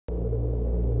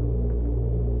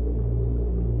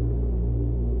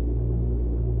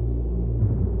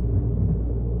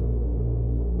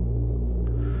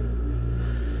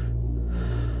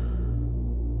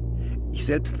Ich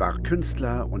selbst war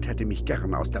Künstler und hätte mich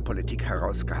gern aus der Politik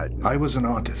herausgehalten. I was an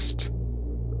artist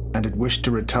and had wished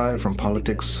to retire from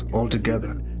politics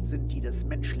altogether.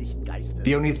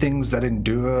 The only things that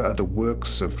endure are the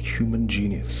works of human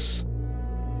genius.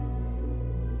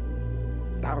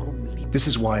 This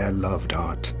is why I loved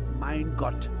art. Mein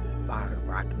Gott war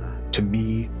Wagner. To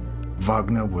me,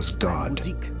 Wagner was God.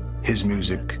 His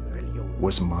music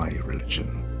was my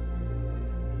religion.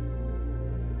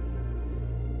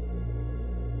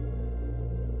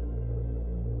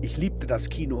 Ich liebte das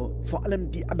Kino, vor allem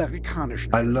die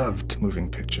amerikanischen. I loved moving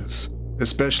pictures,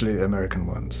 especially American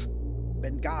ones.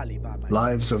 Bengali war mein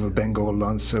Lives of a Bengal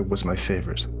Lancer was my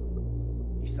favorite.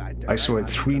 I saw it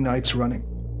 3 nights running.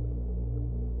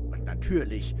 Und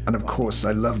natürlich. And of course,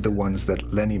 I loved the ones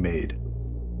that Lenny made.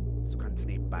 So ganz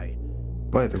nebenbei.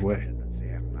 By the way,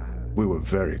 we were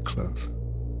very close.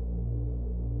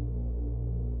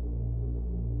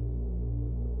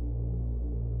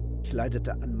 Ich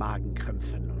leidete an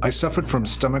Magenkrämpfen. I suffered from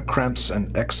stomach cramps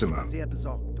and eczema. Sehr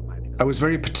besorgt meine I was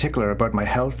very particular about my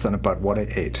health and about what I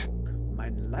ate.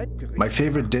 Mein Leibgericht. My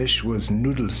favorite dish was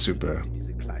noodle soup.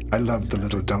 Diese kleinen. I loved the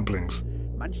little dumplings.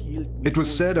 Man hielt mich It was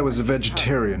wohl said I was a für einen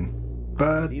vegetarian,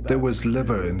 but there was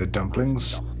liver in the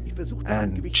dumplings Ich versuchte mein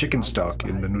and Gewicht chicken im stock Auge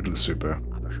in the zu noodle soup.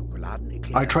 behalten, aber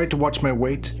Schokoladen-Eclairs I tried to watch my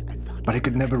weight, einfach but I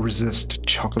could never resist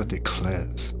chocolate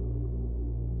eclairs.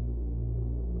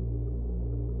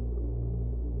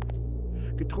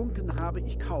 Getrunken habe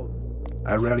ich kaum.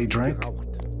 I rarely drank, Geraucht.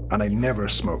 and I never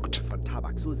smoked. Von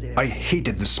Tabak so sehr. I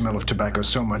hated the smell of tobacco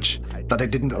so much that I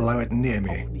didn't allow it near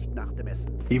me, Auch nicht nach dem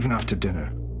Essen. even after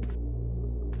dinner.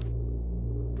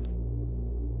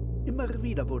 Immer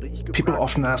wieder wurde ich gefragt, People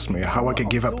often asked me how I could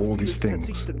give ob up so all these viel things.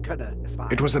 verzichten könne. Es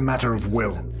war It was a matter of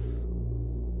will.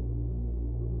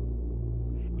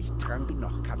 Ich trank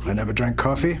noch Kaffee, I never drank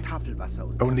coffee, Tafelwasser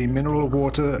und only mineral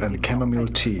water and chamomile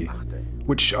tea, machte,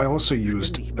 which I also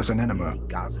used as an enema. die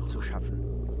Gase zu schaffen.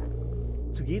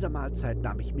 Zu jeder Mahlzeit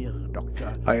nahm ich mehrere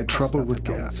Doktor. I had trouble with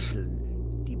gas.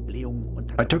 Die Blähung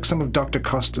I took some of Dr.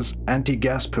 Costa's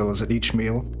anti-gas pills at each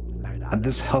meal, and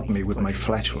this helped me with my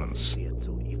flatulence,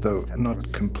 though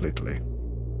not completely.